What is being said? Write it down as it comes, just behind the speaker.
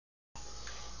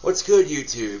What's good,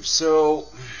 YouTube? So,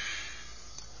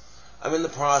 I'm in the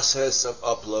process of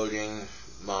uploading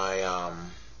my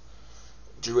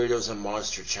Doritos and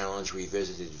Monster Challenge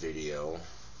Revisited video.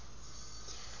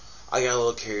 I got a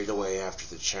little carried away after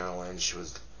the challenge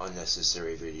with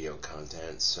unnecessary video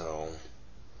content, so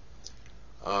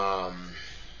I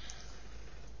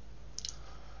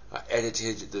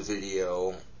edited the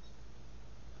video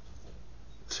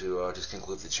to just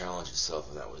conclude the challenge itself,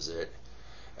 and that was it.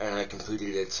 And I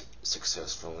completed it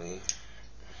successfully.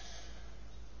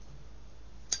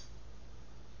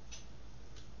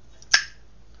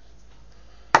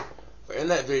 But in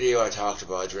that video I talked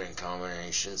about drink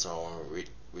combinations, so I want to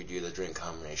redo the drink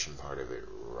combination part of it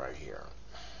right here.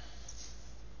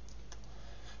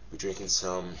 We're drinking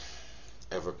some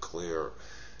Everclear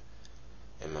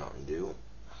and Mountain Dew.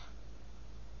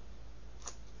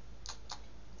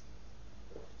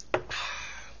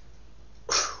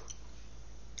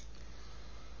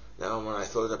 Now, when I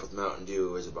filled it up with Mountain Dew,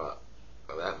 it was about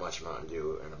that much Mountain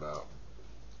Dew and about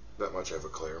that much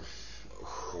Everclear.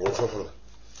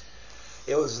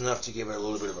 It was enough to give it a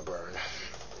little bit of a burn.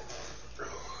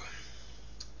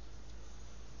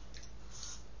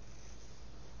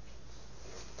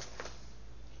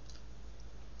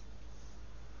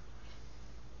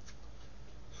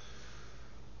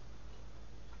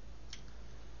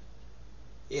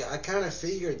 Yeah, I kind of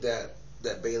figured that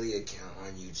Bailey account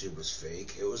on YouTube was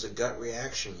fake. It was a gut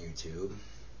reaction YouTube.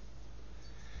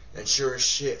 And sure as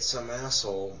shit, some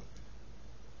asshole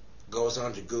goes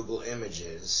onto Google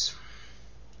Images,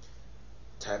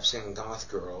 types in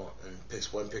goth girl, and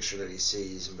picks one picture that he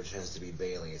sees and pretends to be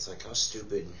Bailey. It's like, how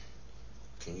stupid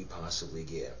can you possibly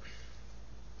get?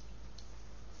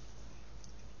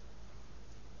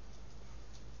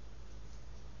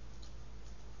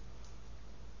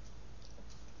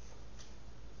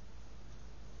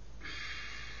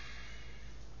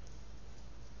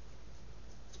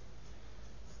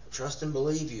 Trust and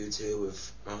believe you too.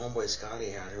 If my homeboy Scotty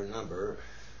had her number,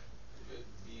 it'd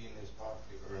be in his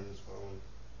pocket or in his phone.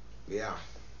 Yeah,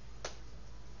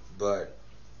 but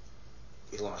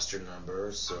he lost her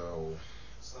number, so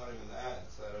it's not even that.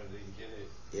 It's that I didn't get it.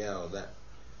 Yeah,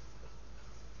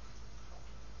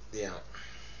 yeah.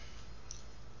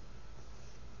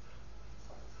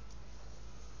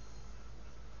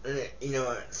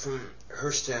 And from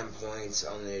her standpoint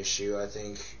on the issue, I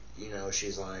think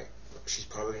she's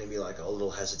probably gonna be like a little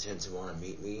hesitant to want to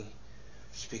meet me,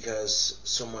 just because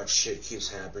so much shit keeps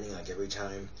happening. Like every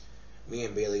time me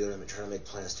and Bailey go to try to make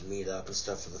plans to meet up and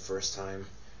stuff for the first time,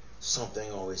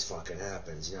 something always fucking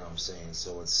happens. You know what I'm saying?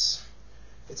 So it's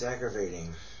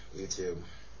aggravating, YouTube.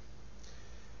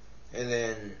 And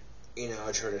then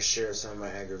I try to share some of my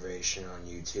aggravation on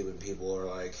YouTube, and people are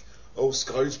like, "Oh,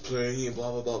 Scotty's playing and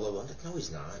blah blah blah blah blah." I'm like, no,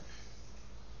 he's not.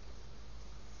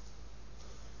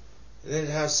 And then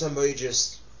to have somebody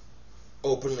just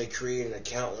openly create an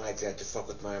account like that to fuck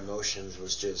with my emotions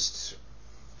was just,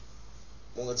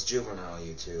 well, it's juvenile,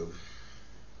 YouTube.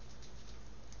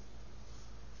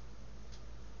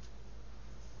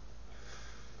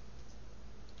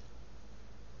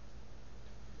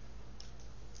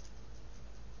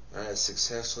 I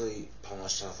successfully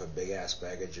polished off a big ass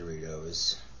bag of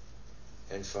Doritos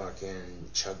and fucking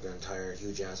chugged an entire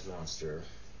huge ass monster.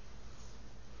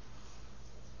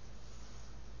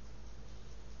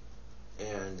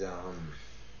 And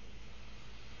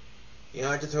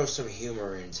I had to throw some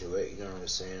humor into it, you know what I'm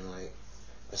saying? Like,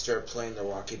 I started playing the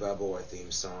Rocky Balboa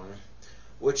theme song,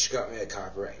 which got me a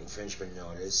copyright infringement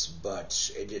notice,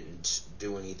 but it didn't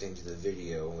do anything to the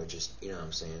video. It just, you know what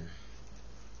I'm saying?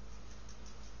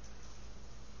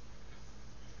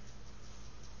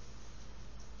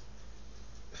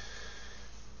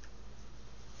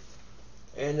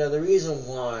 And the reason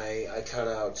why I cut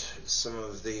out some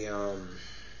of the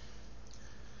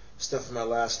stuff in my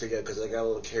last video, because I got a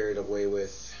little carried away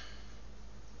with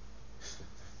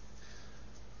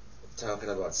talking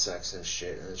about sex and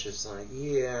shit, and it's just like,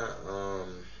 yeah,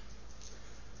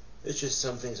 it's just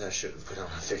some things I shouldn't put on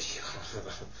a video.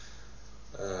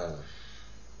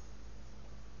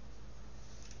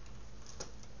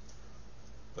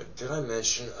 But did I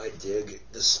mention I dig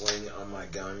the sling on my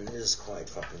gun? It is quite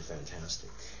fucking fantastic.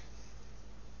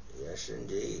 Yes,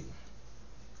 indeed.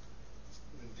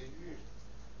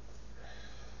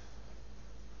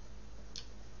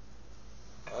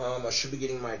 I should be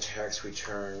getting my tax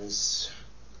returns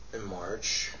in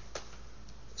March,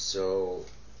 so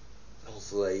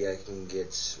hopefully I can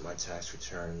get my tax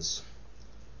returns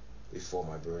before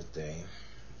my birthday.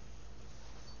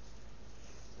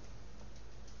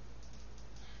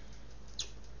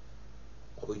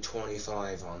 I'll be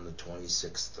 25 on the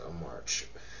 26th of March.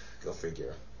 Go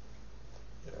figure.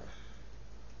 Yeah.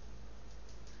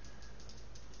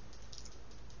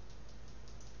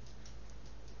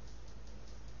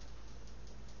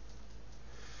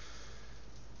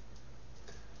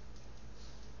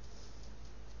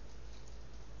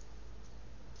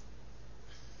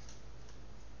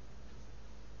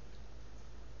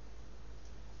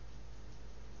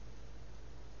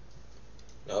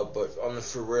 No, but on the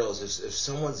for reals, if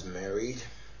someone's married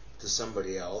to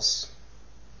somebody else,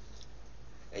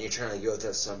 and you're trying to go with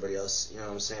that somebody else, you know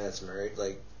what I'm saying, that's married,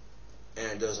 like,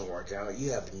 and it doesn't work out,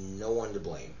 you have no one to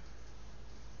blame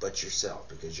but yourself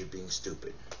because you're being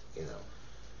stupid, you know.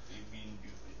 You're being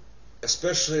stupid.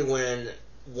 Especially when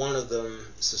one of them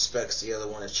suspects the other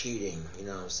one of cheating, you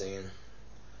know what I'm saying.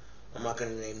 I'm not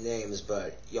going to name names,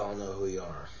 but y'all know who you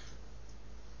are.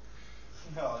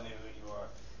 Y'all know who you are.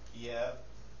 Yeah.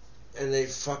 And they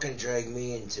fucking drag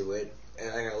me into it,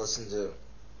 and I gotta listen to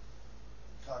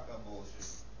Talk about bullshit.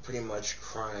 pretty much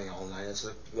crying all night. It's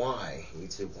like, why? You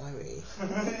two, why me?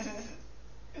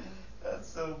 That's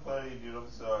so funny, dude. I'm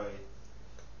sorry.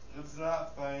 It's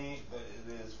not funny, but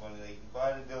it is funny. Like, if I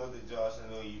had to deal with it, Josh, I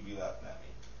know you'd be laughing at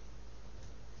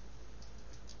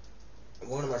me.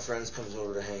 One of my friends comes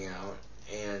over to hang out,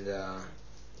 and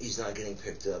he's not getting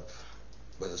picked up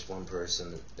by this one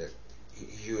person that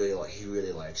he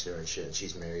really likes her and shit, and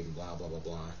she's married and blah blah blah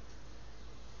blah.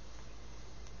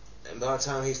 And by the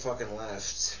time he fucking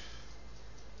left,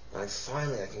 I'm like,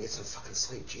 finally I can get some fucking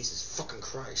sleep. Jesus fucking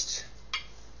Christ.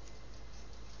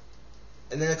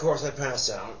 And then of course I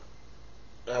passed out.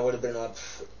 I would have been up,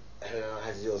 and I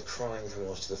had to deal with crying for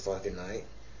most of the fucking night.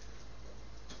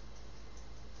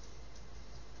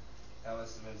 That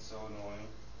must have been so annoying.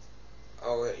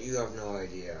 Oh, you have no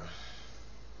idea.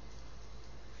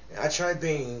 I tried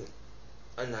being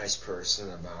a nice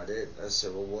person about it. I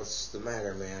said, well, what's the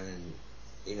matter, man? And,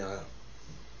 you know,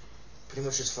 pretty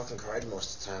much just fucking cried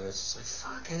most of the time. It's just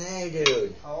like, fucking hey,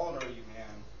 dude. How old are you, man?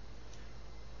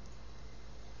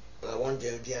 That one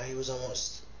dude, yeah, he was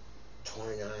almost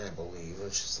 29, I believe.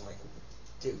 It's just like,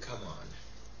 dude, come on.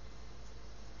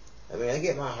 I mean, I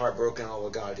get my heart broken all the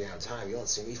goddamn time. You don't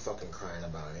see me fucking crying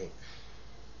about it.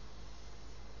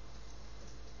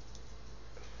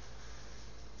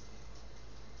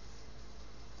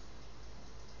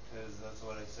 Because that's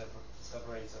what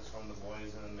separates us from the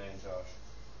boys and the men, Josh.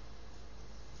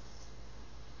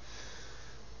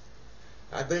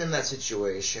 I've been in that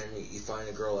situation. You find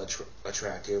a girl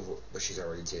attractive, but she's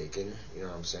already taken. You know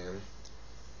what I'm saying?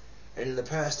 And in the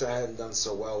past, I hadn't done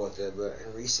so well with it, but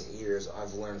in recent years,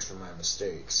 I've learned from my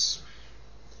mistakes.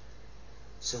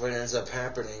 So if it ends up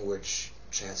happening, which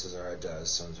chances are it does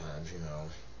sometimes, you know,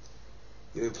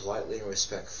 you would politely and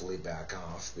respectfully back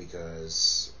off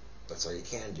because that's all you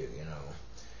can do, you know.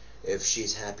 If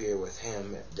she's happier with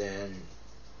him, then,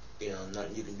 you know,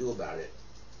 nothing you can do about it.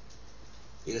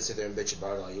 You can sit there and bitch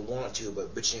about it all you want to,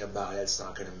 but bitching about it's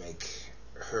not going to make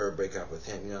her break up with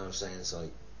him, you know what I'm saying? It's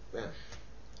like, yeah.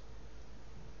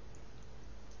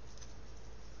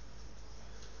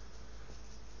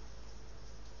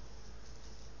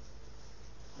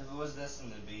 If it was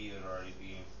destined to be, it would already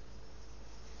be.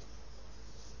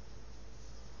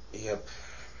 Yep.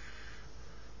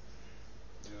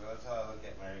 Dude, that's how I look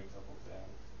at married couple thing.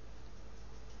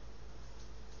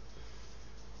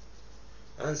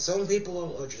 And some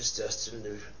people are just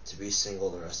destined to be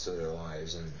single the rest of their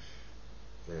lives, and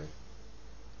yeah.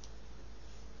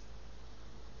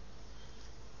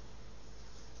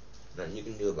 Nothing you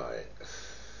can do about it.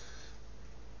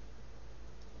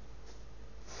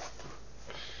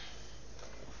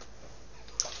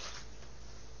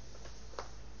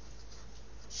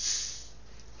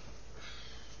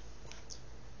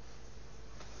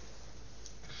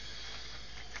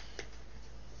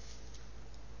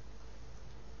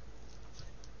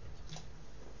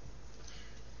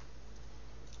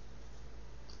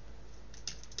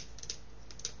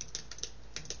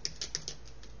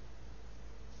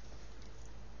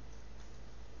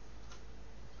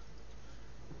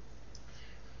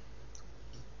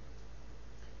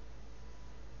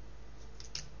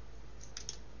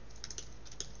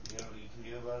 You know what you can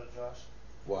do about it, Josh?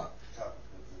 What? Cock a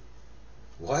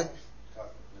poo-poo. What?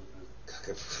 Cock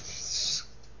a poo-poo.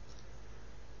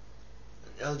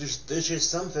 You know, there's just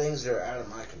some things that are out of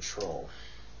my control.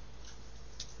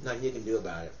 Nothing you can do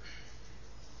about it.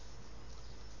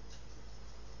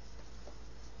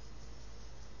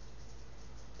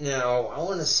 Now, I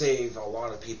want to save a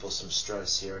lot of people some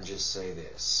stress here and just say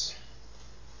this.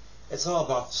 It's all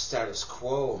about the status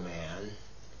quo, man.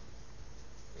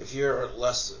 if you're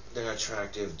less than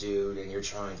attractive dude and you're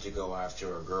trying to go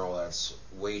after a girl that's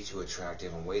way too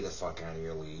attractive and way the fuck out of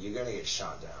your league, you're gonna get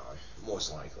shot down,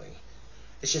 most likely.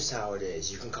 It's just how it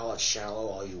is. You can call it shallow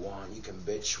all you want. You can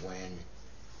bitch when,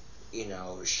 you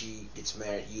know, she gets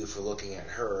mad at you for looking at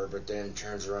her, but then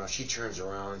she turns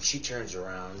around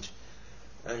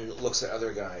and looks at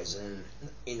other guys, and,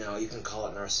 you know, you can call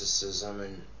it narcissism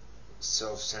and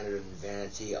self-centered and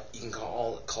vanity. You can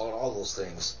call it all those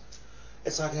things.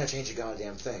 It's not going to change a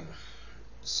goddamn thing.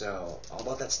 So, all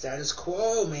about that status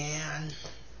quo, man.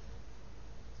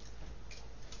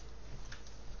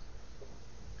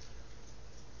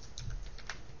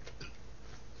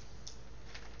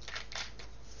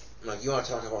 Like, you want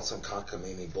to talk about some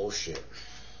cockamamie bullshit.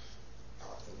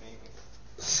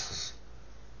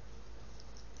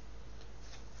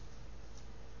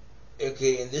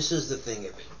 Okay, and this is the thing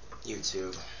of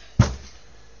YouTube,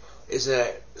 is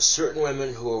that certain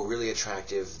women who are really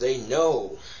attractive, they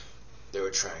know they're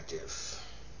attractive.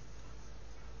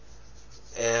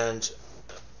 And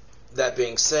that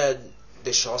being said,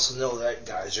 they should also know that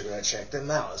guys are going to check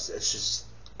them out. It's just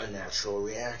a natural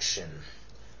reaction.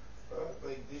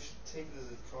 Like, they should take it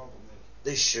as a compliment.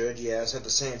 They should, yes. At the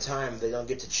same time, they don't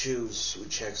get to choose who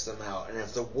checks them out. And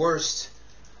if the worst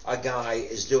a guy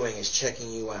is doing is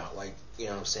checking you out, like, you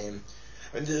know what I'm saying?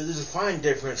 I mean, there's a fine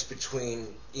difference between,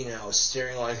 you know,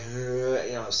 staring like, you know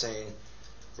what I'm saying,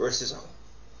 versus, oh,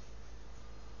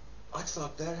 I'd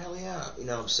fuck that, hell yeah, you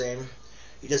know what I'm saying?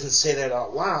 He doesn't say that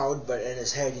out loud, but in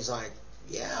his head he's like,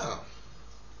 yeah,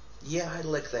 I'd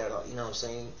lick that, you know what I'm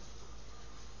saying?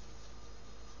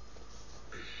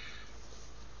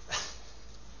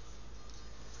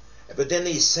 But then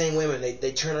these same women,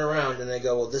 they turn around and they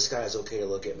go, well, this guy's okay to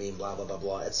look at me, and blah, blah, blah,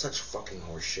 blah. It's such fucking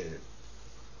horseshit.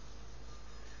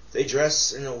 They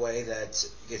dress in a way that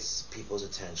gets people's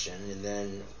attention, and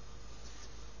then,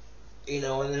 you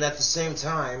know, and then at the same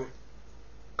time,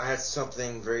 I had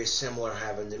something very similar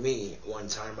happen to me. One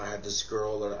time I had this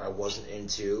girl that I wasn't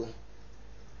into.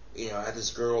 You know, I had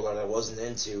this girl that I wasn't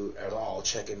into at all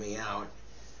checking me out.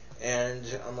 And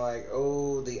I'm like,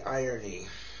 oh, the irony.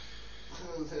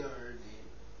 Oh, the irony.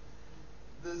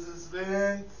 This is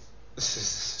man.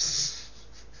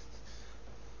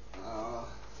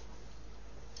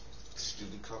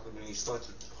 Stupid compliment. He starts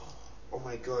with, oh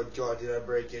my god, did I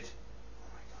break it? Oh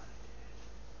my god, I did.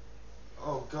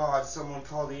 Oh god, someone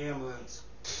call the ambulance.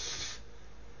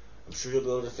 I'm sure you'll be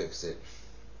able to fix it.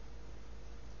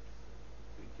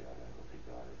 Good god, I hope you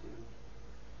got it,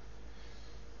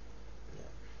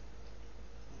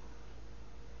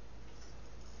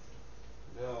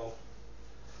 dude. No.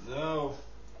 No.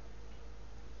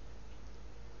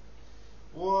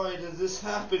 Why does this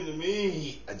happen to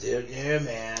me? I did, yeah,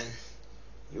 man.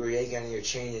 You were yanking on your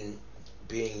chain and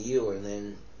being you, and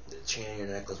then the chain on your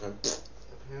necklace went.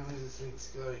 Apparently this thing's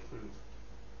Scotty proof.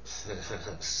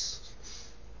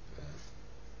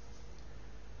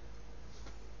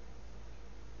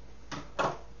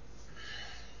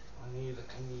 I need a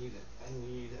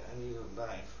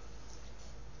knife.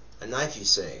 A knife, you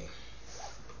say?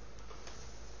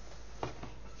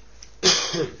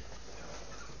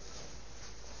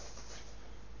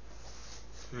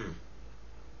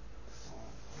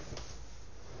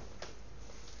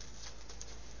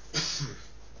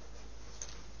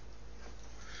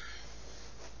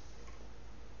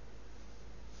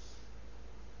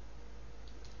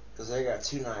 Because I got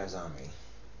two knives on me.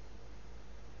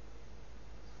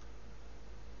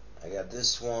 I got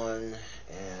this one,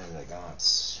 and I got...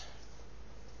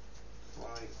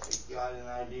 Well, I got an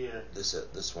idea.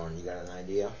 This one, you got an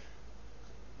idea?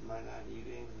 Might not eat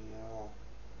anything at all.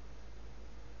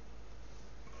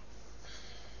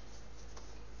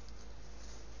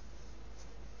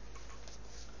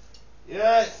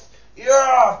 Yes!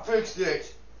 Yeah! Fixed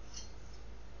it!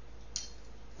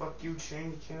 Fuck you,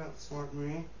 Chain. You can't outsmart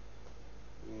me.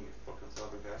 You need your fucking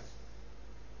flabbergasted.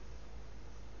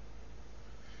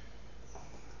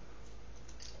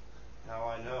 Now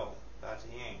I know not to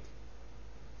yank.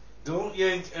 Don't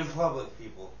yank in public,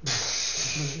 people.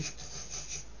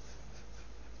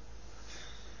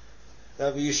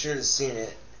 No, but you should have seen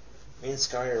it. Me and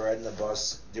Scotty are riding the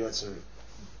bus doing some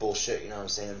bullshit, you know what I'm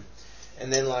saying?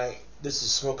 And then, like, this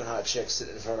is smoking hot chick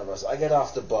sitting in front of us. I get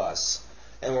off the bus,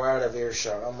 and we're out of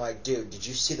earshot. I'm like, dude, did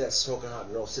you see that smoking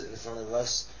hot girl sitting in front of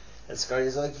us? And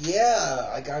Scotty's like, yeah,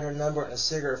 I got her number and a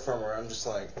cigarette from her. I'm just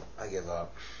like, I give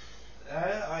up.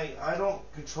 I don't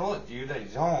control it, dude. I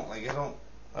don't. Like, I don't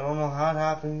know how it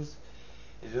happens.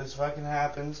 It just fucking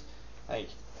happens. Like,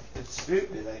 it's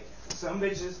stupid. Like, some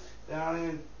bitches that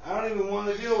I don't even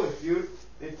want to deal with, dude.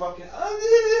 They fucking,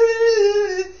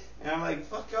 and I'm like,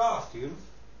 fuck off, dude.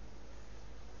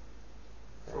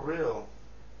 For real.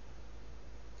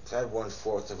 I had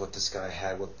 1/4 of what this guy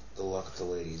had with the luck of the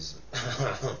ladies.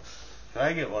 Can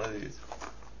I get one of these?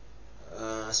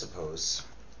 I suppose.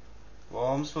 Well,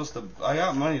 I'm supposed to. I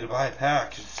got money to buy a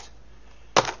pack. Just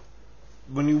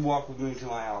when you walk with me to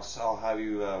my house, I'll have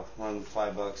you run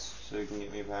 $5 so you can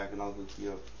get me a pack, and I'll hook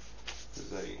you up.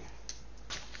 'Cause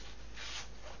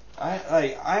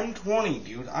I'm 20,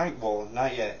 dude. Well,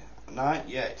 not yet. Not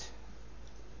yet.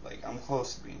 Like, I'm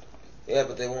close to being 20. Yeah,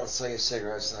 but they won't sell you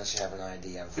cigarettes unless you have an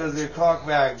ID. Because they're cock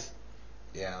bags.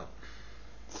 Yeah.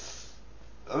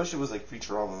 I wish it was like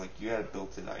Futurama, like you had a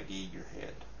built-in ID in your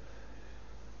head.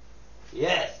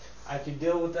 Yes, I can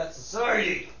deal with that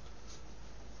society.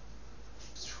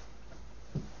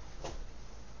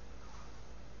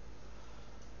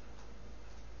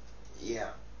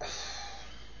 Yeah.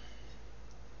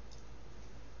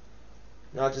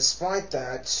 Now, despite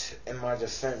that, in my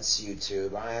defense,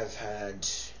 YouTube, I have had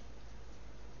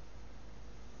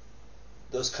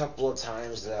those couple of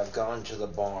times that I've gone to the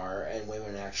bar and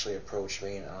women actually approach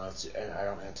me and I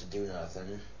don't have to do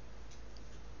nothing.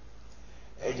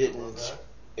 It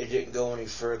didn't go any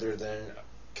further than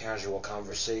casual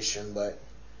conversation, but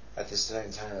at the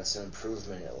same time, that's an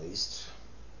improvement at least.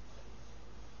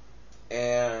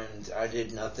 And I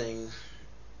did nothing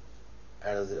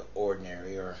out of the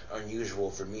ordinary or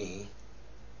unusual for me.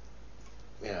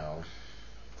 You know.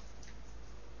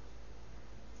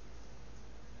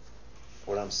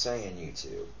 What I'm saying,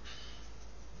 YouTube.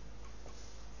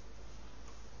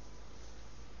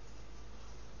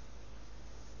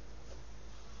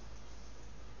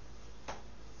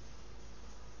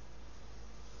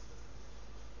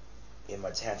 Yeah, my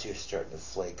tattoo's starting to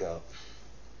flake up,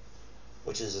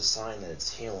 which is a sign that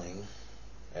it's healing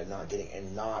and not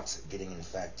getting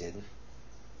infected.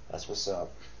 That's what's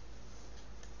up.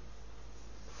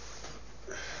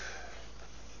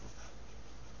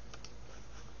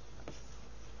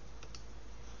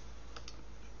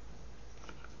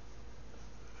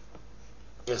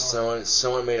 Yeah,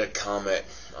 someone made a comment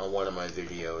on one of my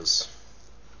videos.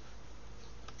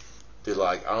 They're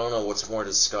like, I don't know what's more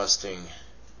disgusting,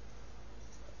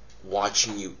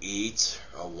 watching you eat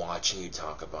or watching you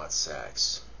talk about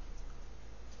sex.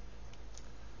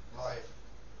 Life.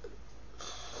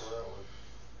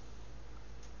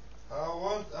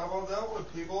 How about that one,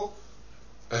 people?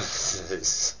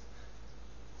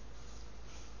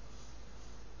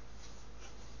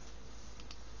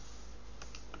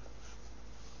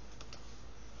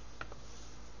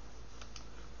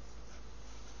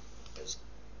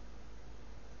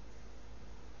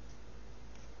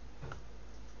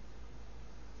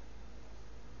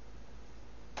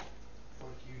 Fuck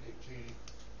you, Dick Cheney.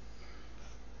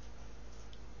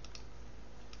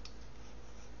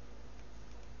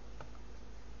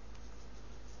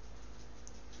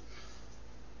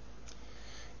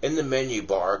 In the menu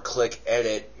bar, click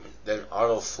Edit, then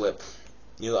Auto Flip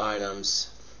New Items.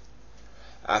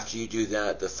 After you do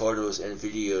that, the photos and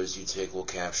videos you take will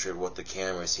capture what the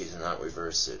camera sees and not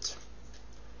reverse it.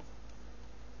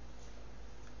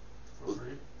 For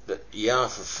free? Yeah,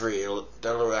 for free.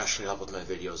 That'll actually help with my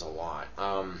videos a lot.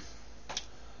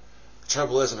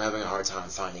 Trouble is, I'm having a hard time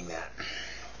finding that.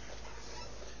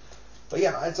 But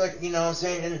yeah, it's like, you know what I'm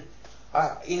saying? And,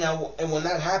 and when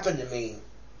that happened to me,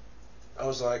 I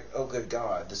was like, oh good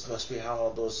God, this must be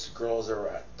how those girls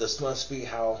this must be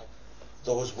how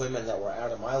those women that were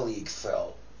out of my league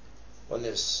felt. When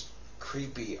this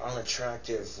creepy,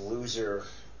 unattractive, loser,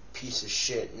 piece of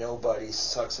shit, nobody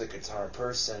sucks a guitar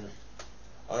person,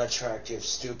 unattractive,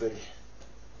 stupid,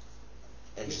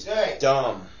 and just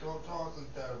dumb. Don't talk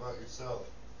like that about yourself.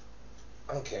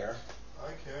 I don't care.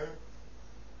 I care.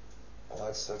 Well,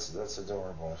 that's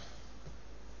adorable.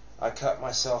 I cut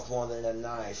myself more than a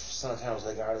knife. Sometimes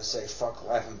I gotta say fuck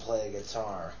life and play a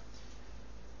guitar.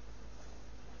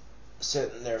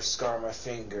 Sitting there, scar my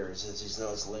fingers as these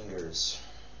notes lingers.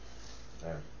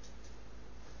 Yeah.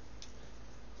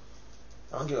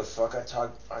 I don't give a fuck. I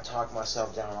talk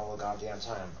myself down all the goddamn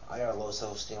time. I got low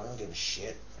self-esteem. I don't give a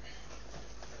shit.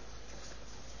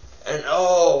 And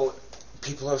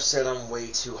people have said I'm way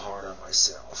too hard on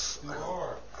myself. You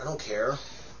are. I don't care.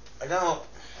 I don't.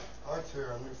 I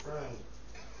care. I'm your friend.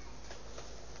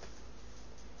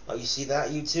 Oh, you see that,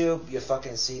 YouTube? You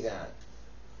fucking see that.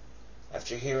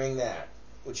 After hearing that,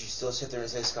 would you still sit there and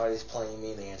say Scotty's playing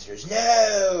me? And the answer is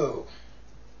no!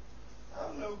 I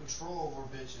have no control over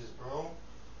bitches, bro.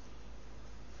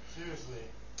 Seriously.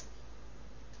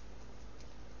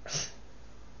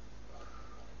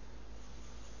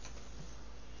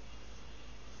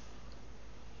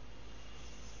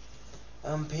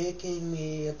 I'm picking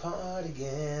me apart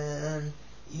again.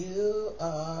 You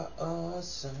are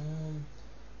awesome.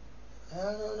 I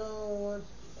don't know what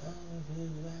I do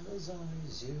as long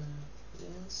as you're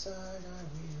inside. I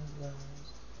realize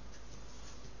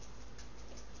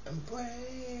I'm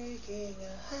breaking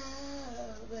a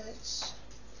habit.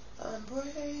 I'm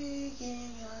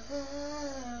breaking a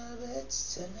habit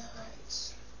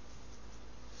tonight.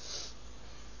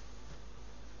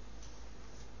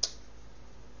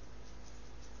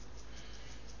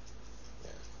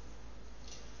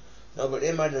 No, but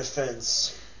in my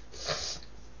defense,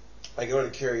 I go to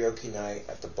karaoke night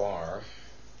at the bar,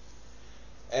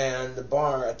 and the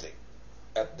bar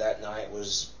at that night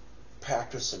was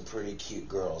packed with some pretty cute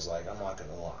girls. Like, I'm not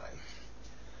gonna lie.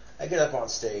 I get up on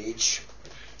stage,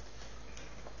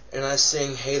 and I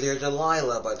sing "Hey There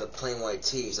Delilah" by the Plain White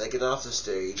T's. I get off the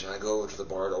stage, and I go over to the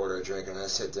bar to order a drink, and I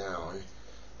sit down,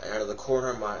 and out of the corner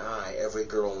of my eye, every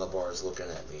girl in the bar is looking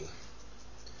at me.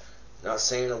 Not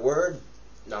saying a word,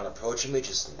 not approaching me,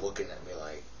 just looking at me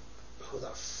like, who the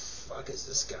fuck is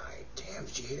this guy? Damn,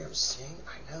 did you hear him sing?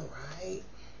 I know, right?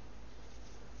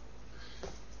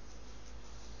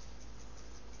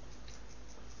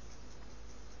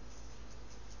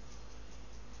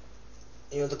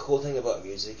 You know what the cool thing about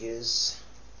music is?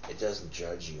 It doesn't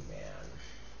judge you, man.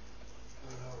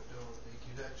 No, don't. It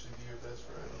could actually be your best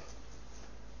friend.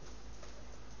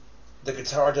 The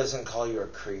guitar doesn't call you a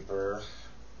creeper.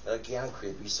 Like, yeah, I'm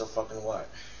creepy, so fucking what?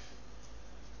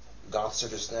 Goths are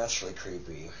just naturally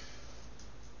creepy.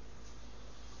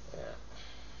 Yeah.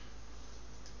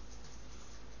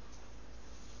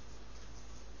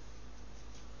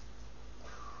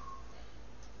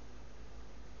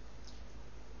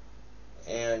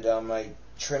 And I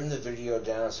trimmed the video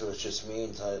down so it's just me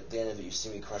until at the end of it you see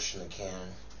me crushing the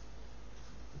can.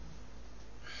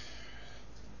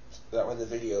 That way the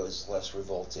video is less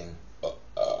revolting.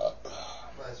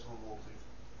 Less revolting.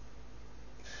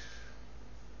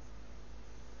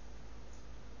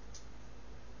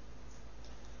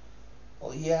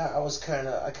 Well, yeah,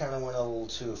 I kind of went a little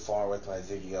too far with my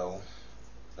video.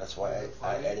 That's why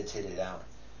I edited it out.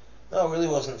 No, it really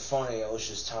wasn't funny. I was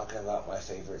just talking about my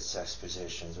favorite sex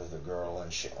positions with a girl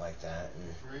and shit like that.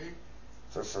 And Free?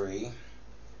 for free.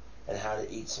 And how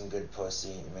to eat some good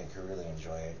pussy and make her really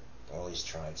enjoy it. Or at least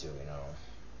try to, you know.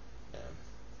 Yeah.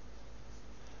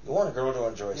 You want a girl to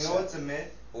enjoy sex. You know what's a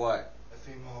myth? What? A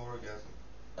female orgasm.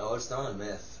 Oh, it's not a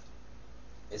myth.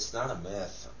 It's not a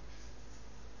myth.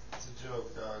 It's a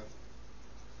joke, dog.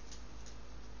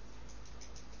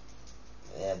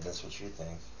 Yeah, that's what you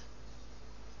think.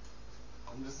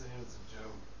 I'm just saying it's a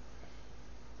joke.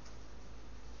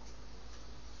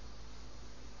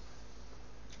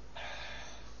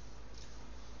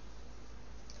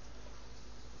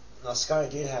 Now, Sky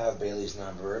did have Bailey's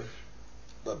number,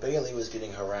 but Bailey was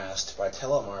getting harassed by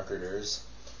telemarketers,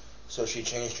 so she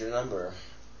changed her number.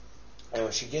 And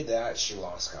when she did that, she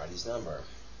lost Scotty's number.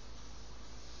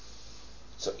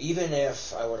 So even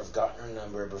if I would have gotten her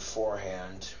number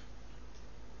beforehand,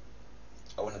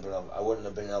 I wouldn't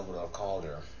have been able to have called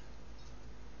her.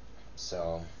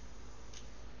 So,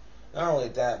 not only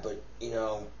that, but, you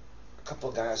know, a couple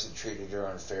of guys have treated her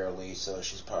unfairly, so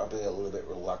she's probably a little bit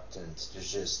reluctant to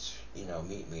just, you know,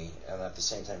 meet me. And at the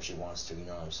same time, she wants to, you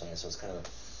know what I'm saying? So it's kind of,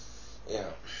 yeah.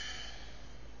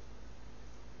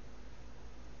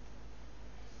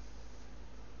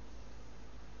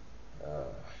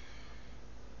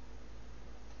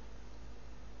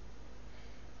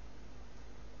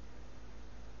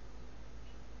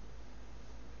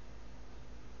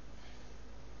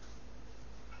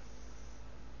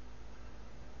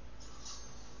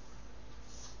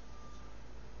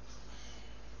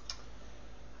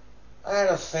 I had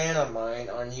a fan of mine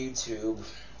on YouTube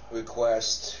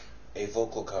request a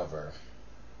vocal cover.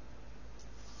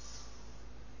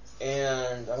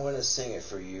 And I'm going to sing it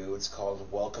for you. It's called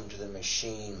Welcome to the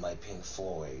Machine by Pink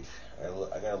Floyd. I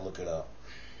got to look it up.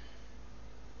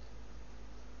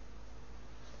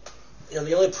 You know,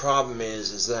 the only problem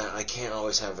is that I can't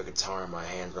always have a guitar in my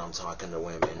hand when I'm talking to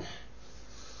women.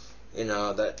 You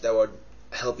know, that would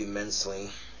help immensely.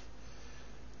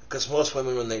 Because most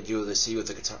women, when they do, they see you with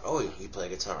the guitar. Oh, you play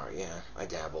guitar. Yeah, I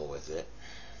dabble with it.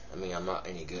 I mean, I'm not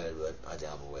any good, but I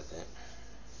dabble with it.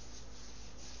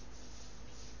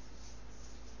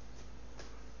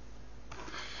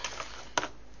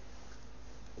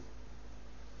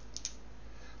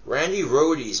 Randy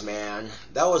Rhoads, man.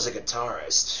 That was a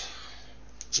guitarist.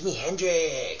 Jimi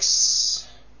Hendrix.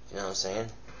 You know what I'm saying?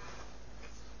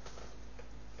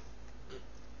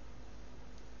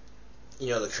 You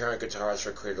know, the current guitars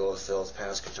for Cradle of Filth,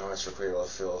 past guitars for Cradle of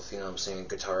Filth, you know what I'm saying?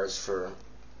 Guitars for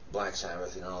Black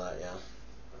Sabbath and all that, yeah.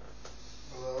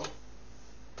 Hello?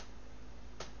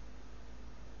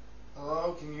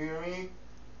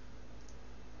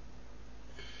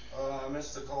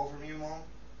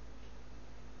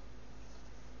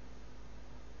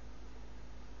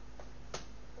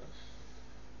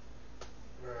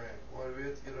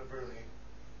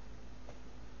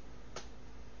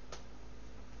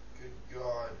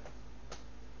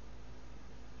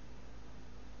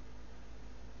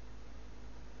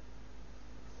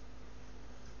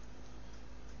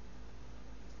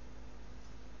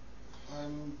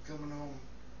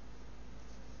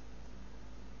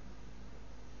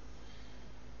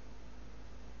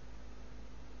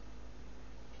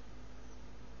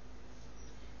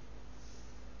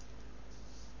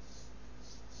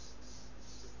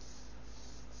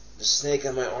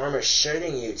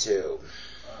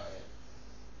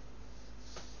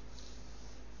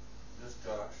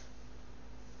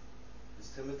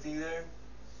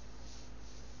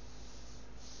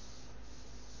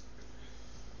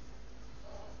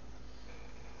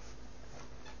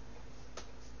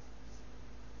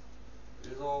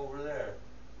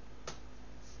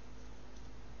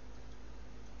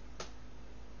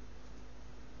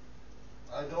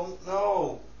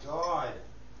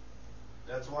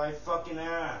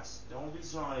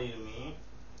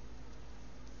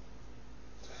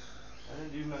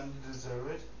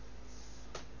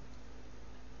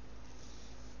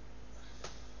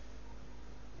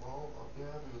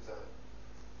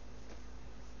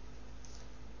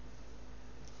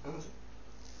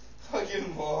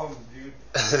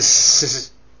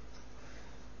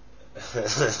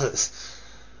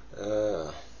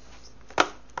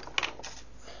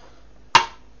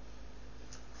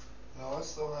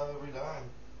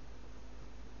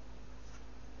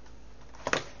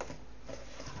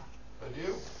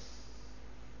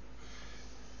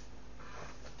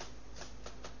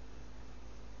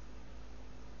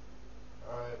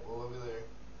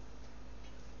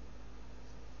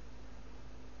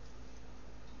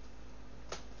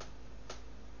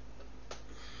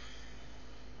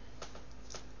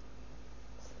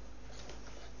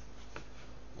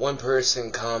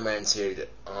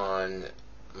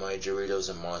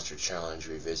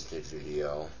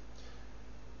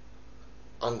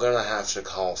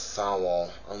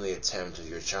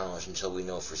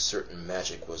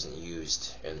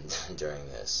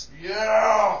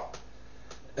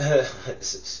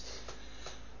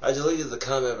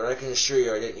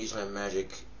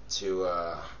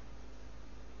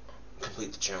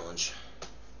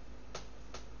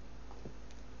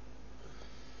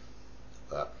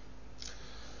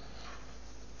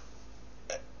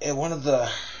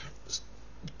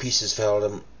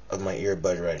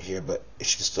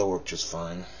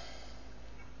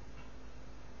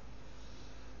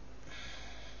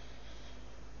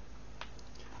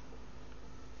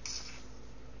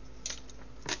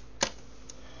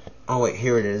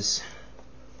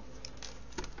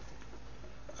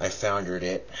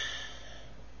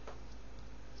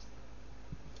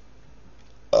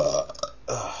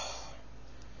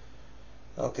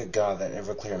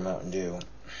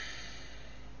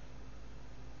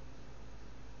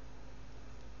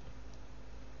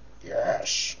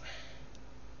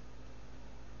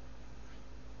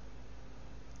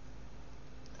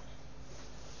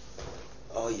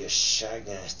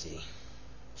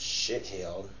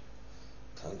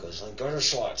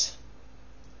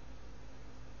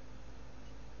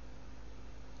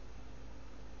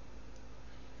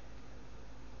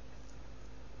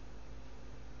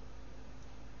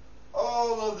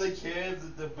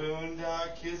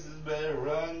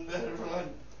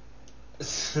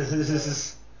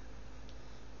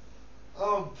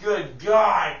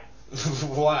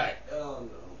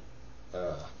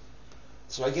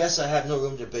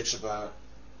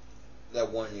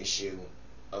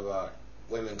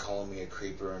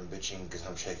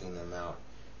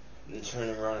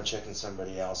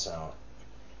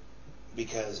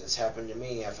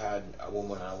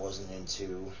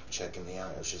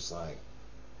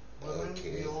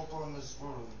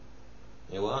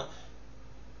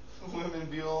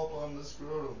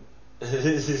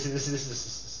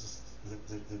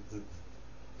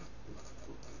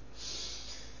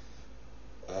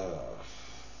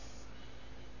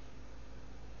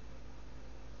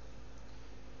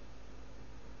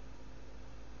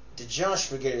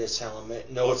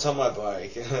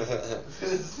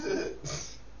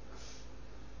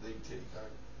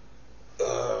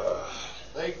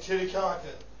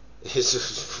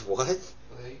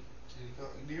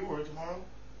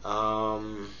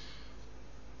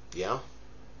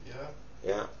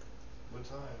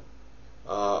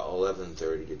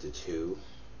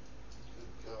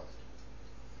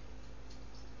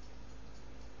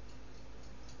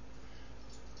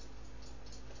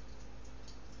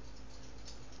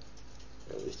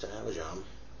 have a job.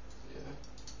 Yeah.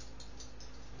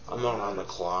 I'm not on the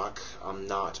clock. I'm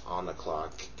not on the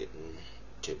clock getting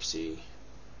tipsy.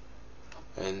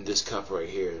 And this cup right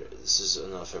here, this is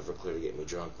enough Everclear to get me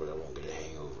drunk, but I won't get a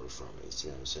hangover from it. You see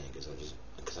what I'm saying?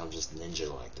 Because I'm just ninja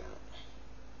like that.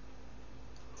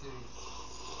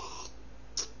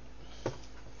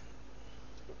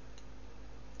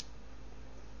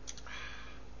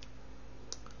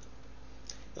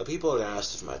 Now, people had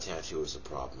asked if my tattoo was a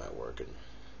problem at work, and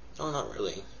no, not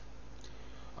really.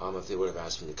 If they would have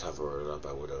asked me to cover it up,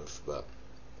 I would have, but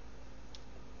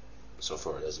so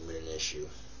far it hasn't been an issue.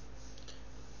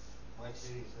 My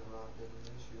titties have not been an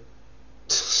issue.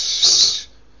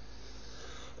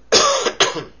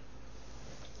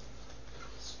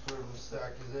 Sperm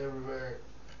stack is everywhere.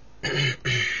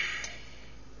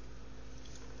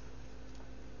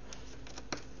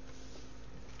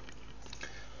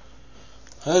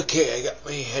 Okay, I got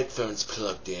my headphones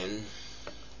plugged in.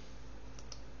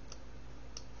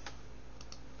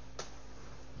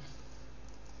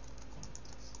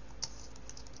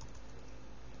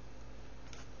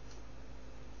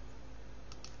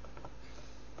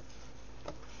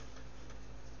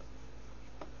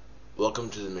 Welcome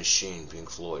to the Machine, Pink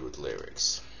Floyd with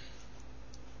lyrics.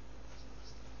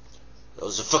 That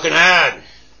was a fucking ad!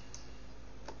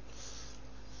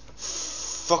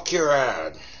 Fuck your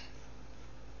ad.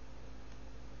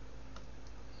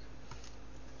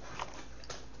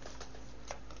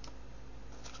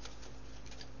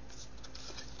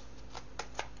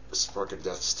 Spark a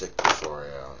death stick before I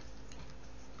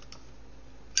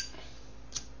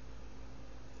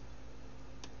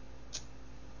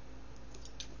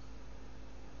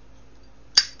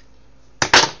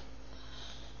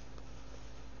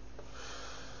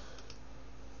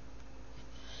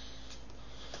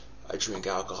I drink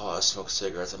alcohol, I smoke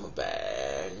cigarettes, I'm a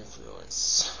bad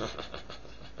influence.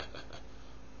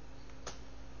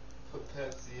 Put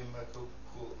Pepsi in my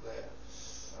Coca-Cola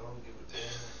glass. I don't give a damn.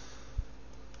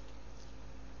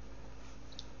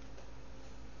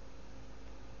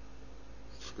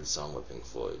 Good song by Pink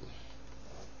Floyd.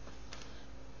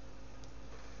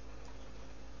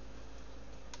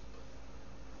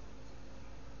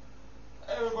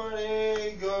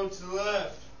 Everybody go to the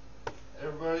left.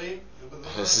 Everybody go to the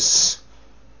left.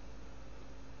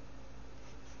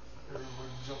 Everybody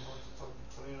jump off the fucking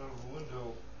plane out of the window.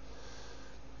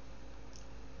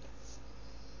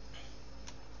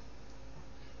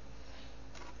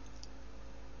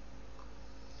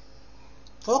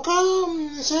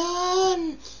 Welcome,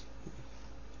 son.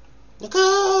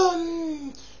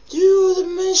 Welcome to the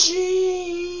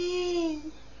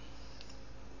machine.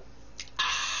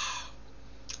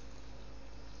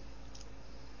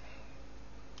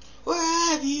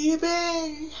 Where have you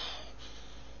been?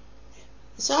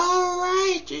 It's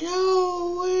alright to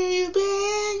know where you've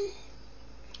been.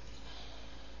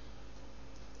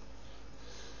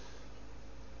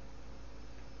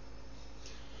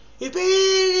 You've been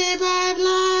in a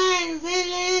pipeline,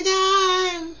 filling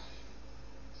time.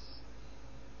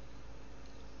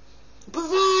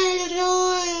 Provide the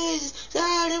noise,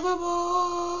 sound of a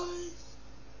voice.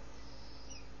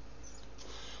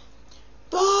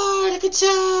 Born a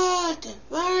concert,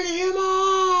 burn your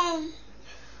mom.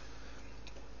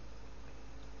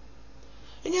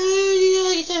 And now you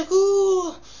like so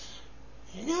cool.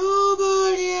 And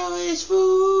nobody else is fool.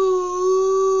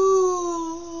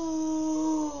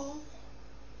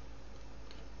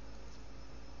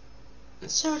 And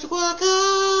so to welcome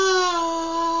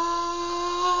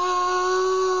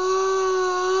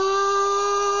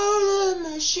the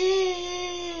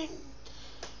machine.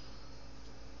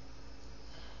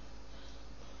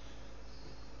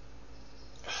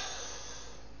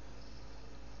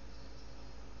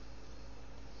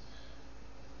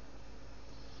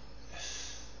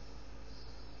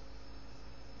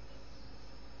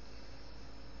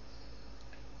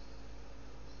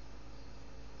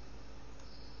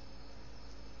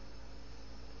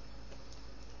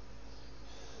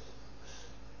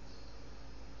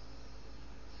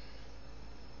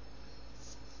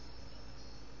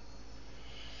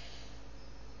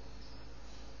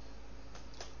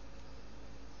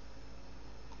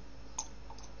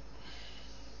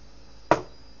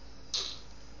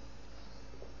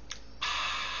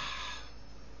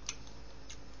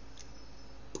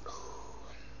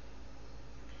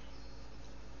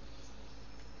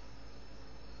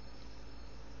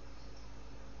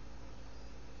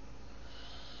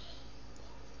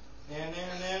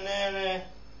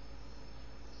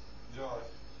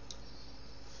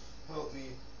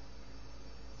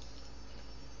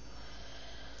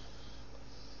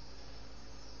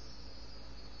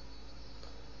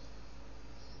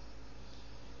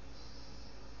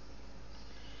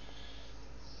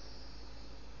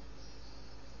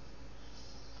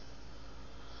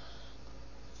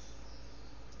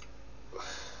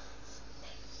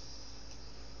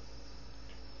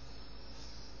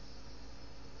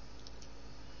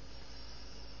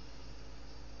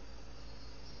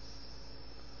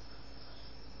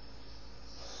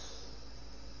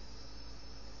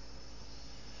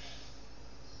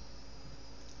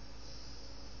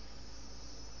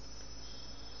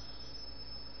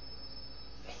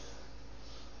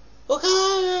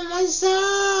 Welcome, my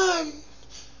son.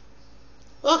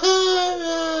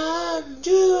 Welcome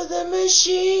to the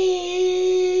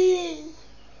machine.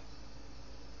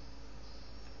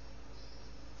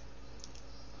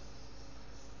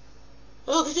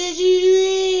 Welcome to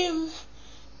your dream.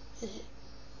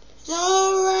 It's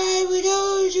alright, we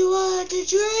told you what to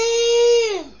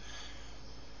dream.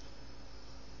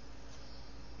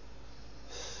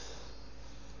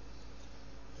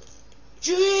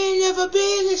 Dream of a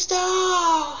big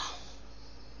star.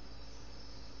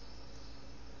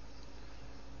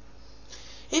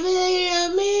 Even a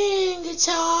mean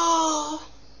guitar.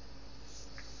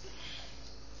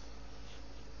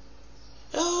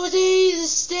 Oh, these a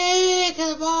stick at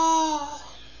the bar.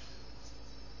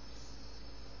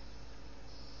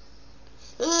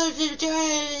 Look at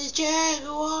the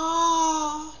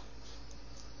Jaguar.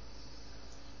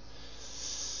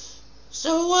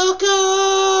 So welcome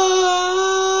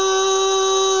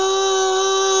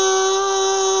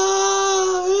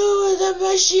to the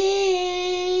machine.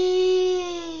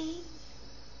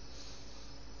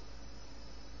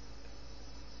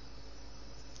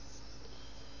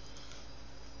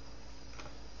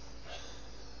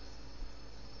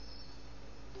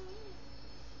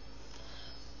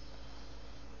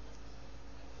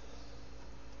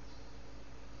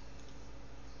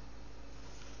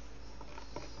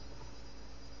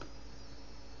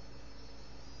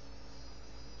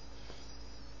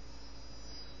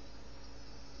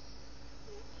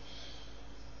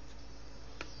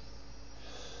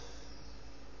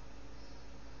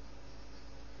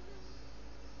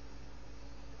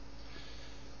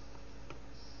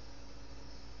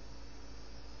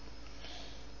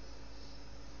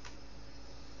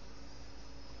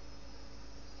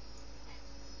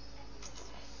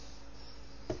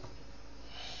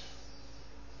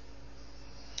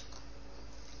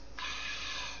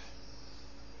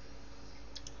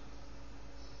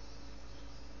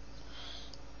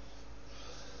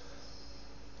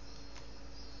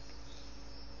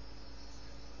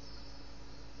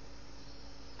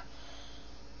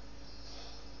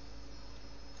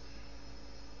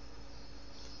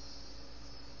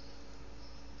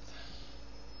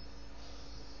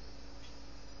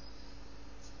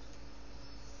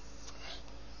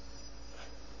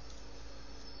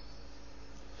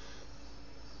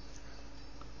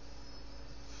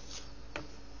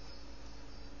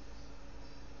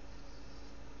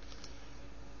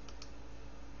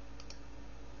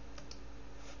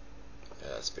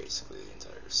 That's basically the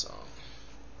entire song.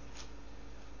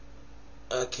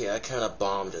 Okay, I kind of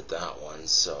bombed at that one,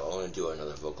 so I'm going to do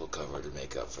another vocal cover to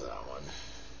make up for that one.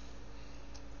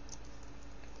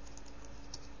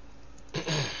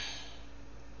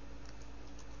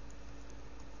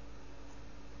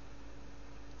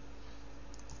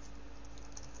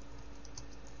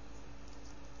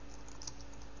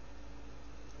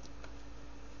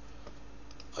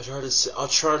 I'll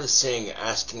try to sing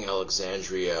Asking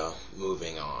Alexandria,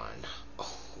 Moving On.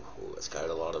 Oh, it's got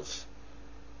a lot of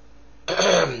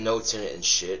notes in it and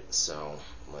shit, so,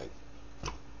 like,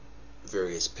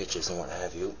 various pitches and what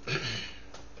have you.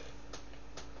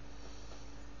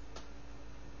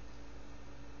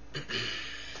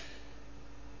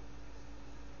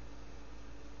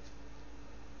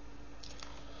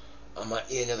 I might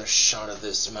need another shot of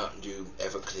this Mountain Dew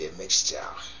Everclear mixture.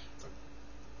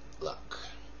 Luck.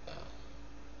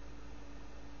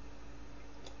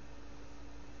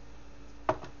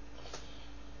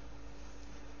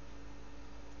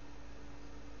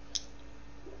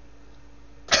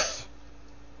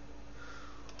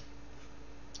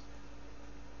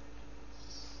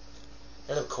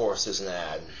 And of course, there's an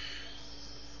ad.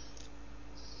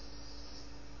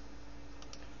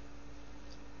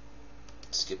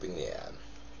 Skipping the ad.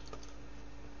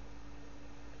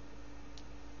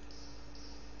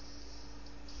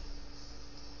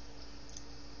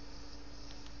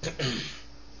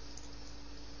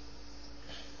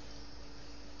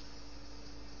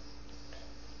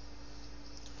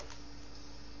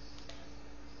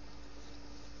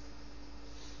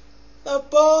 A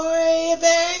boy of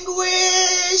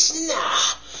anguish,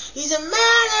 nah, he's a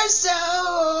man of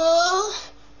soul,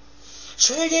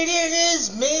 traded in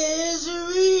his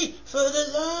misery for the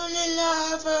lonely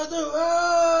life of the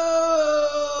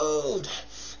road.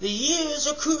 The years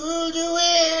are cruel to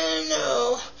win,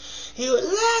 no, he would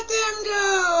let them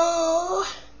go.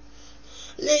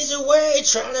 Lays away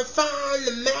trying to find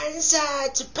the man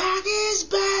inside to pack his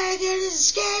bag and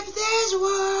escape this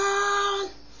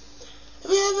world. I've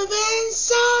never been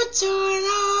so torn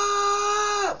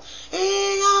up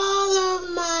in all of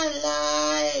my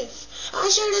life. I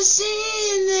should have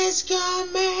seen this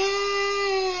coming.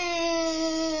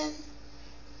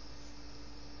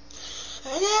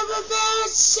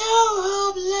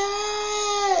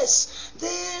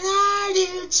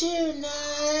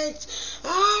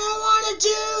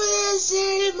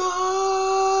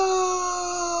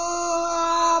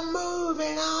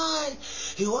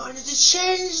 He wanted to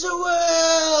change the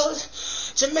world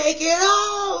to make it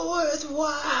all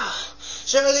worthwhile.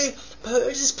 Surely put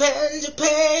his pen to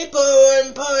paper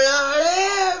and put out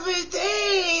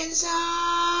everything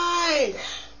inside.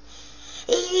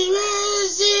 It's been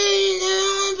resting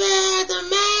and bet the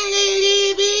man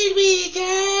he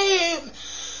became.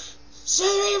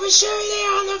 Slowly but surely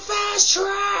on the fast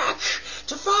track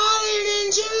to falling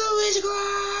into his grave.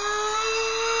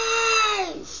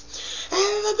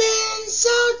 Ever been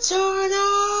so torn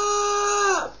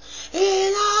up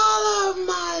in all of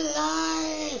my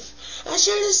life? I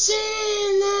should have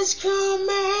seen this coming.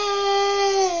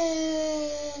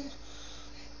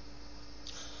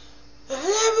 I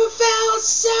never felt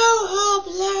so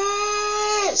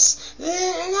hopeless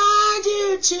than I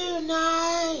do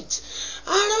tonight.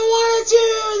 I don't want to do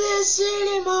this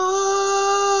anymore.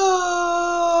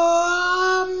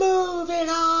 I'm moving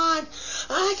on.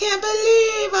 I can't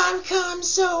believe I've come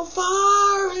so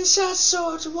far in such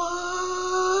short while.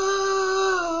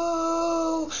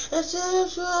 That's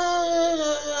just what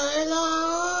I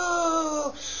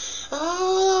know.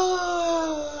 Oh,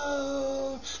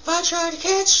 if I try to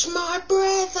catch my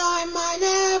breath, I might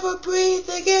never breathe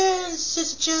again.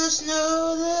 Just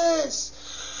know this.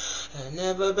 I've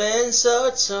never been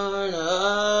so torn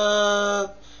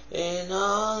up in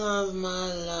all of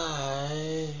my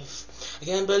life. I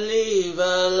can't believe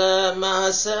I let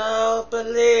myself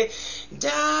believe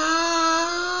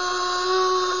down.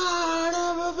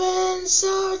 Never been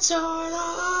so torn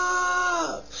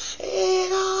up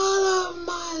in all of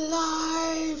my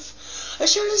life. I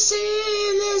should have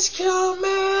seen this coming.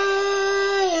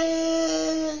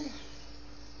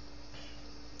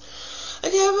 I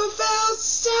never felt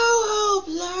so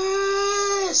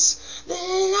hopeless than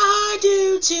I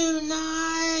do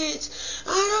tonight. I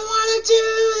don't want to do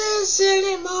this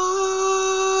anymore.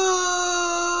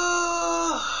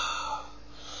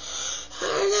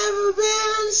 I've never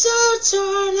been so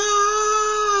torn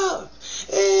up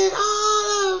in all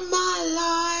of my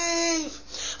life.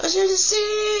 I should have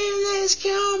seen this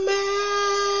coming.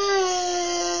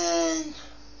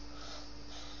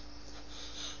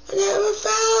 I never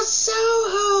felt so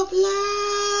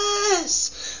hopeless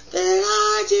than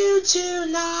I do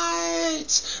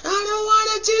tonight. I don't want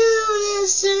to do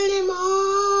this anymore.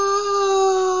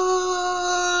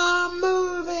 I'm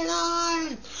moving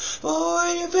on. Boy,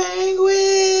 your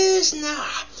penguins,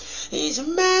 nah, he's a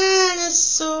man of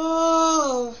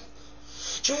soul.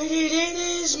 Traded in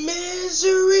his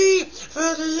misery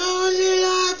for the lonely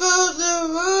life of the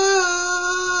road.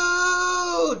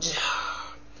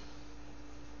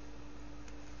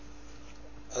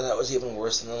 Oh, that was even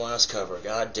worse than the last cover.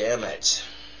 God damn it.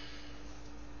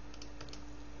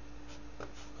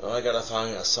 Well, I gotta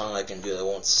find a song I can do that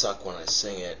won't suck when I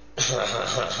sing it.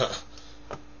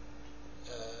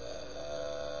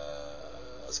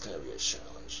 It's gonna be a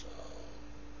challenge, though.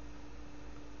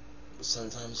 But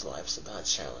sometimes life's about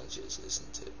challenges,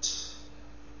 isn't it?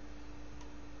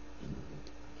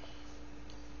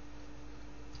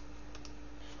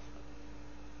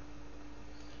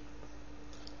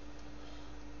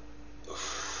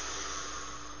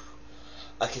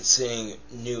 I could sing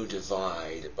New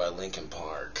Divide by Linkin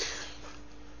Park.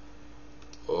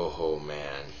 Oh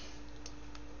man.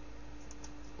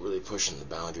 Really pushing the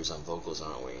boundaries on vocals,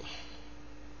 aren't we?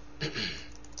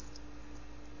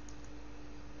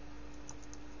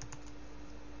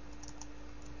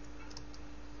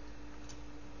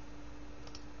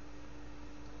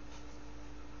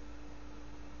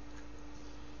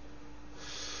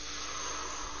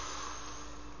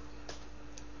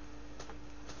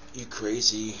 You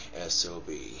crazy SOB.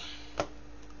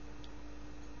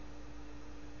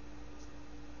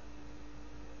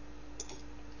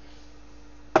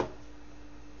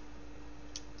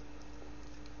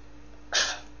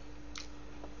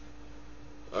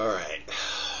 Alright.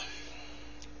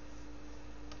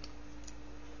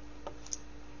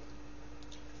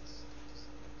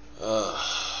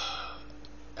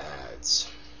 Ads.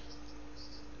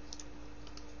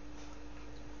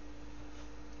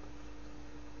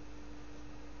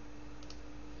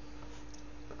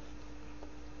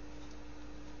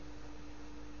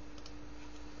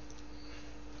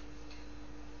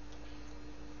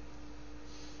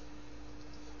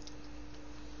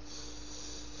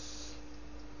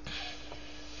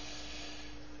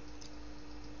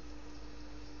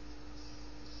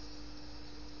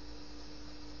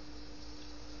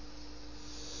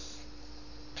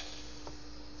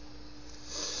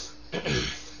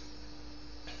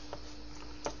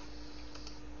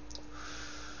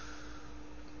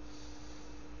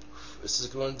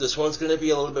 This one's going to be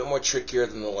a little bit more trickier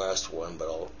than the last one, but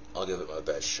I'll give it my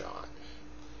best shot.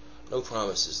 No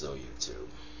promises, though, YouTube.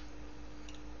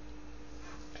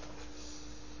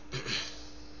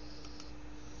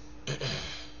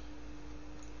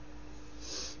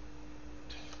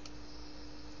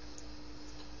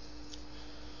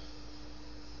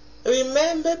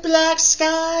 Remember black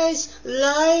skies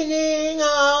lining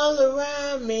all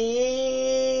around me.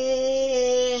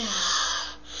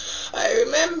 I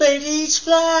remembered each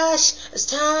flash as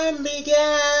time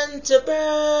began to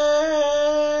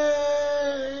burn.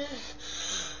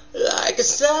 Like a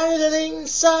startling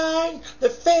sign, the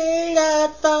fate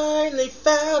had finally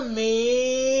found me.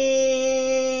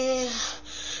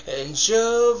 And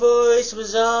your voice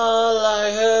was all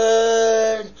I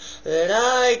heard, that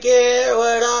I get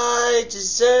what I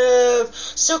deserve.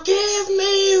 So give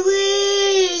me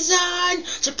reason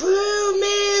to prove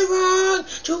me wrong,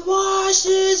 to wash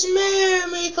this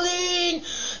memory clean.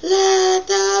 Let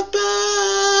the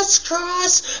bus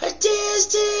cross a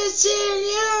distance in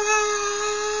your eyes.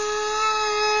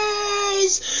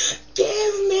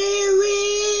 Give me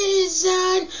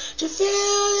reason to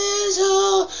fill this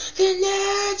hole,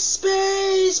 connect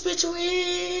space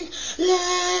between.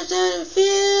 Let the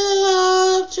fill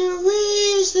up to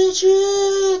reach the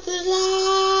truth that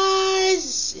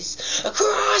lies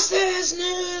across this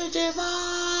new divide.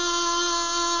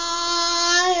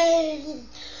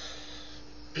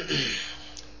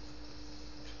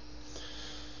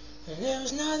 And there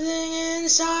was nothing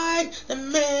inside, the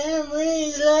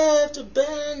memories left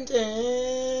abandoned.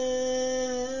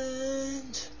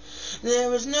 There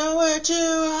was nowhere to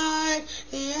hide,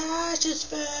 the ashes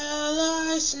fell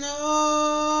like snow.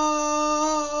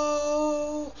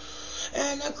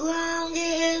 And the ground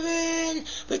gave in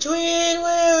between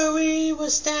where we were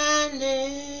standing.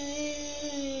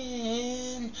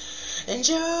 And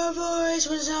your voice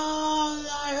was all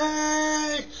I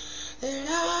heard, that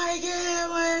I get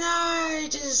what I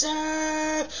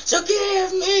deserve. So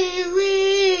give me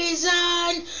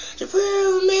reason to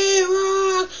prove me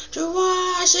wrong, to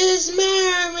wash his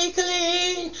memory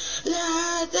clean.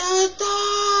 Let the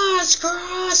thoughts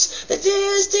cross the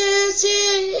distance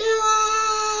in your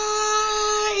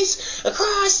eyes,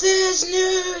 across this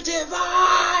new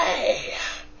divide.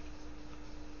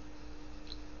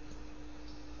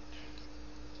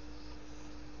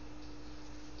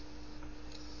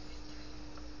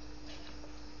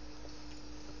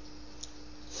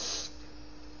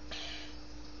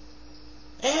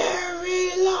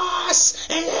 Every loss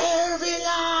and every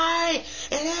lie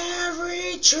and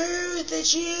every truth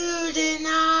that you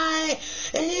deny,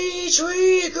 and each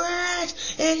regret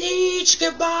and each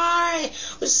goodbye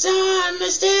was some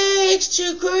mistakes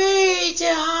too great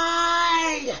to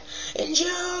hide. And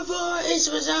your voice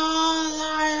was all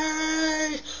I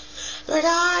heard, but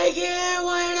I get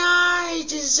what I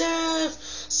deserve.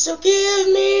 So give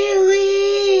me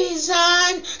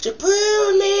reason to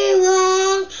prove me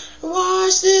wrong,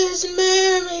 wash this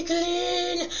memory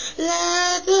clean.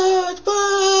 Let the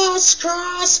bus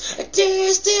cross a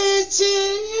distance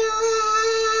in your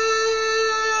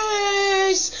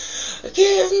eyes.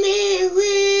 Give me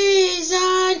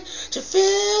reason to fill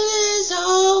this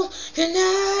hole,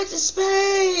 connect the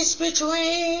space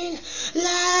between.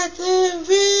 Let the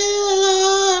fill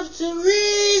up to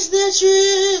reach the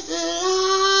truth that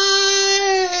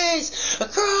lies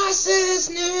across this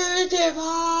new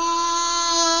divide.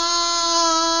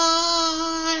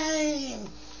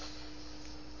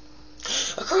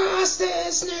 Across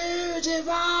this new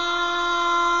divide.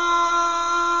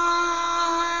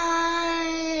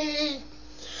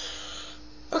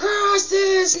 Across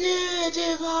this new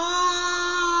divide.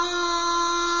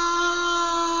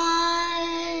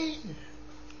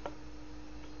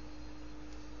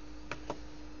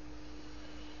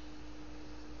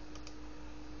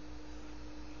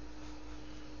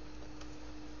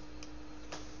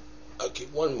 Okay,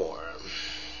 one more.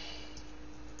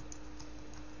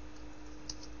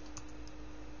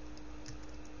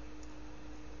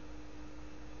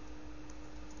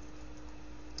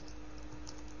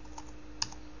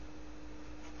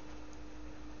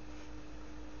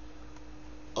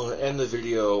 I'm going to end the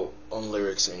video on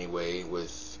lyrics anyway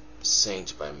with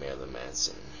Saint by Marilyn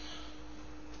Manson.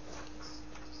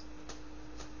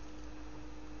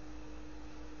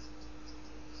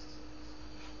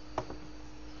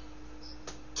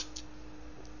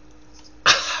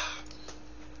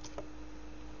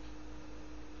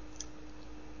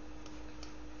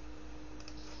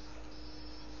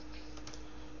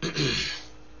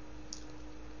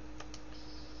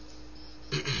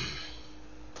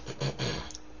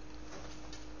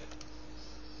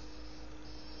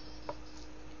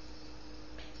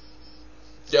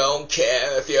 Don't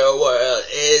care if your world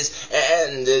is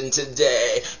ending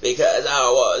today because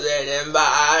I wasn't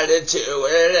invited to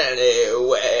it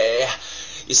anyway.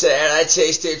 You said I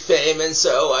tasted fame and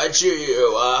so I drew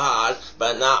you a heart,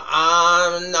 but now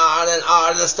I'm not an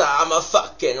artist, I'm a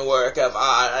fucking work of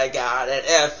art. I got an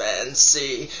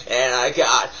FNC and I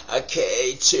got a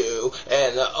K2,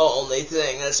 and the only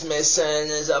thing that's missing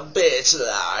is a bitch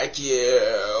like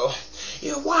you.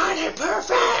 You want it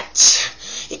perfect.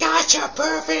 You got your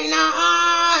perfect, now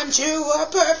I'm too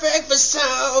perfect for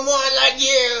someone like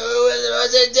you. It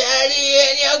was a daddy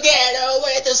and you'll get her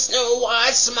with a Snow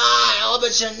White smile,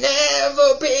 but you'll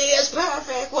never be as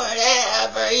perfect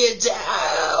whatever you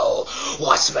do.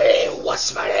 What's my name?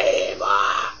 What's my name?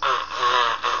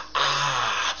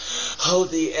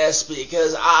 Hold the S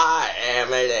because I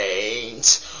am an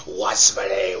ain't. What's my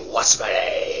name? What's my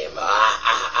name?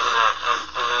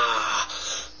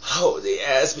 Hold the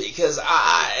S because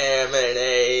I am an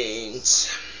ain't.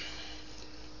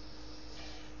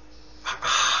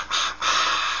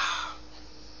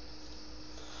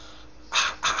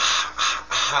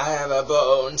 I have a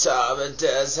bone top, a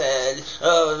death's head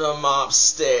of a mop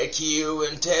stick. You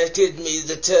infected me,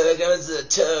 the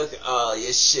took all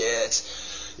your shit.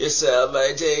 You sell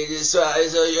my daily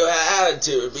twice, so you had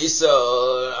to be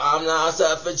sold. I'm not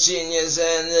a genius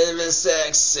and a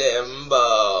sex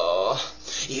symbol.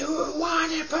 You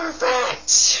want it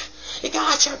perfect. You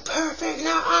got your perfect,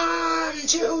 now I'm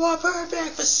too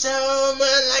perfect for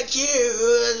someone like you.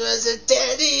 It was a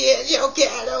daddy and you'll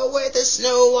get her with a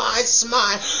Snow White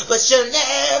smile, but you'll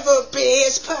never be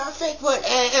as perfect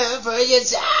whatever you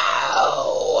do.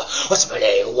 What's my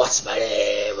name? What's my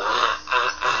name?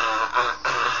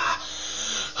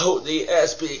 Hold the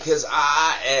S because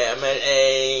I am an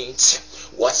ain't.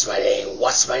 What's my name?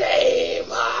 What's my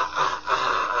name?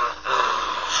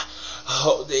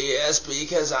 Hold the S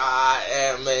because I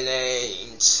am an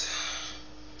ain't.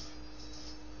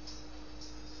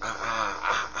 I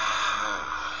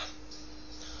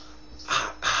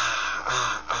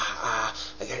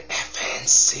got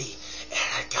FNC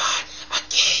and I got a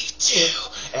K2,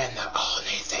 and the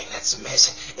only thing that's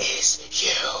missing is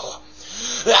you.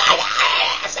 I got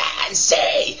an FNC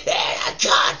and I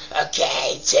got a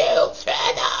K2,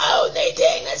 and the only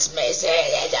thing that's missing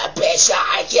is a bitch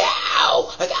like you.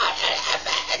 I got an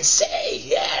FNC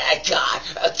and I got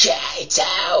a K2,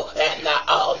 and the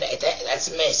only thing that's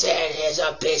missing is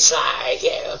a bitch like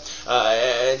you. I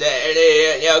am daddy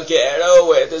and you'll get her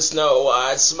with a Snow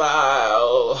White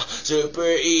smile. Super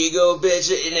ego bitch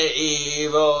and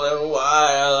evil and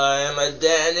wild. I am a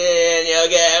dandy and you'll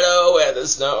get her with a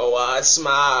Snow White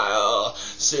smile.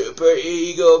 Super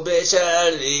ego bitch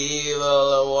and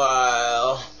evil and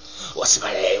wild. What's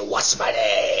my name? What's my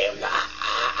name?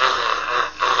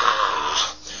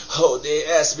 Hold the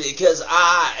S because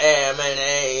I am an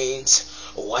ain't.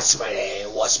 What's my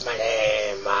name? What's my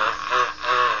name?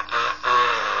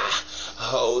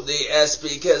 Hold the S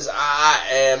because I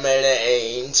am an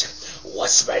ain't.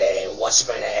 What's my name? What's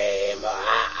my name?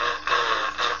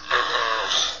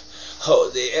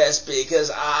 Hold the S because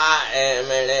I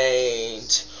am an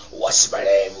ain't. What's my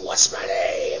name? What's my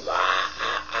name?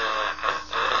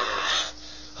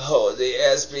 Hold the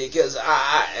S because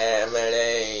I am an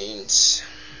ain't.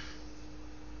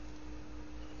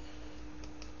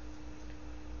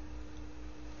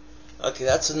 Okay,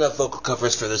 that's enough vocal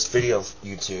covers for this video,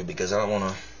 YouTube, because I don't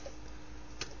want to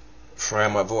fry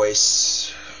my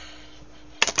voice.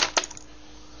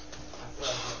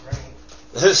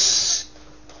 This,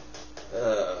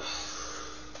 the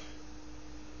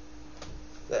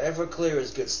Everclear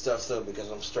is good stuff, though, because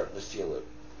I'm starting to feel it.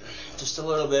 Just a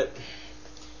little bit.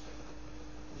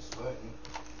 I'm sweating.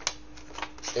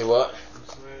 Hey, what? I'm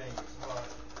sweating. It's hot.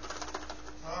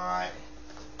 Alright.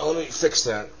 Oh, let me fix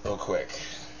that real quick.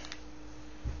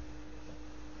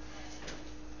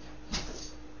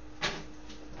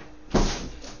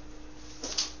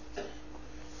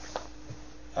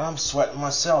 I'm sweating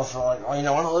myself. I'm like, oh, you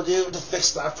know what I'll do to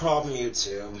fix that problem,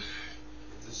 YouTube?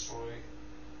 Destroy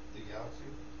the galaxy?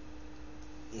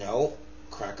 No,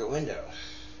 crack a window.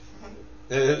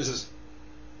 This is.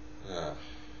 Get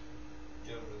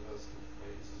rid of those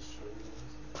phrases, destroy the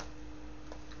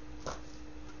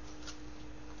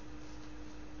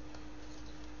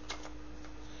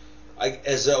galaxy.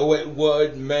 As though it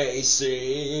would may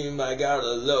seem, I got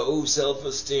a low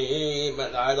self-esteem,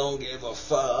 and I don't give a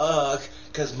fuck,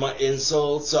 'cause my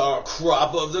insults are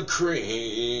crop of the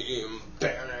cream.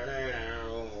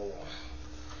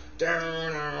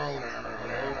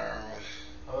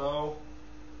 Hello?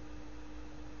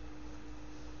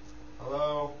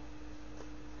 Hello?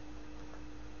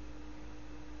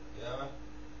 Yeah?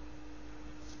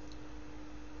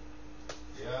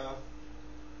 Yeah?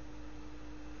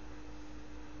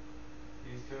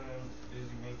 kind of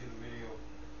busy making a video.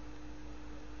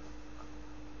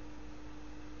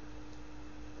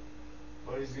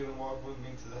 But he's gonna walk with me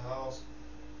to the house.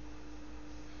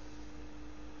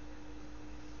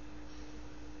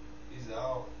 He's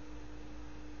out.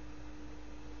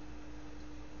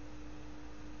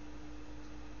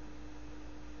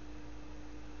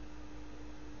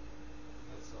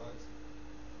 That sucks.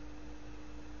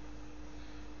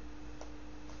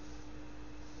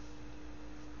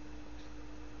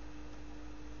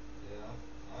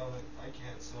 Yeah, I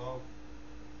can't smoke.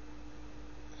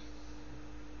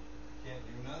 Can't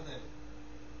do nothing.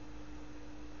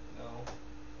 No.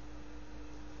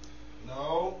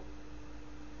 No.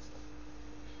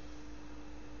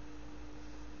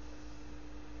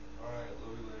 Alright,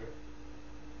 love you later.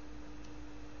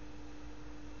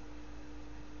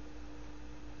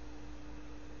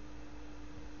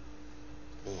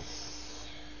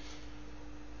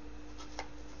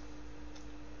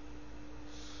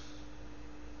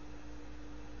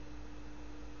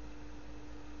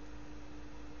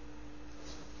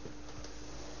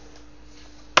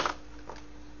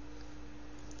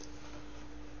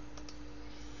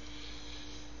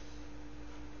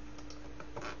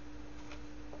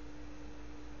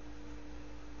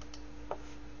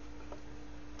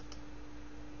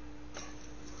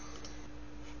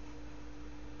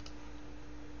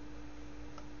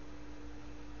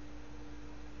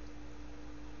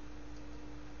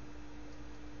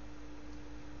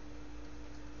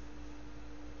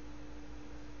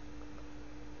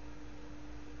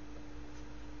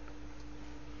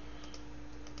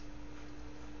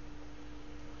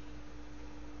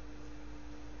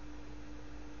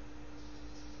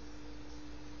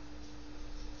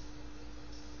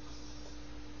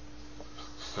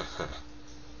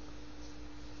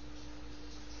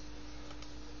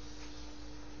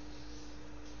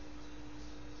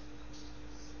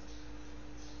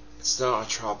 It's not a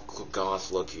tropical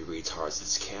goth look, you retards.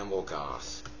 It's Campbell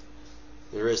goth.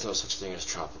 There is no such thing as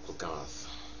tropical goth.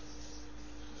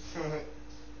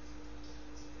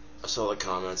 I saw the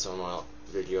comments on my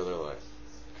video. They're like,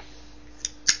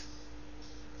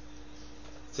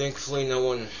 thankfully no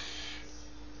one,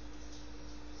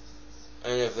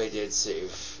 and if they did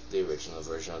save the original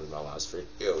version of my last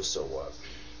video, so what?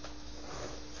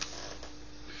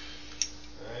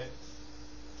 Right?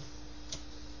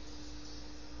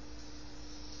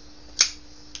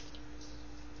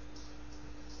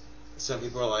 Some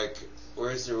people are like,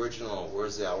 where's the original?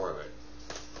 Where's the hour of it?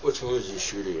 Which one was you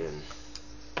shooting in?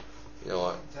 You know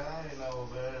what? I'm dying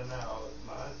over and out,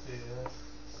 my dear.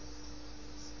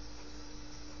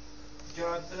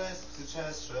 God bless the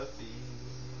catastrophe.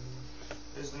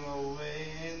 There's no way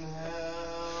in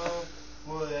hell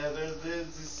we'll ever live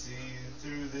to see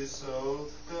through this whole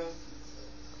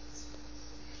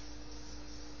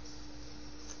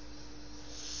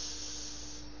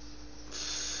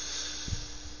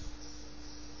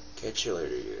Catch you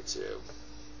later, YouTube.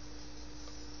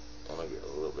 I'm gonna get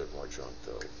a little bit more drunk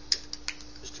though.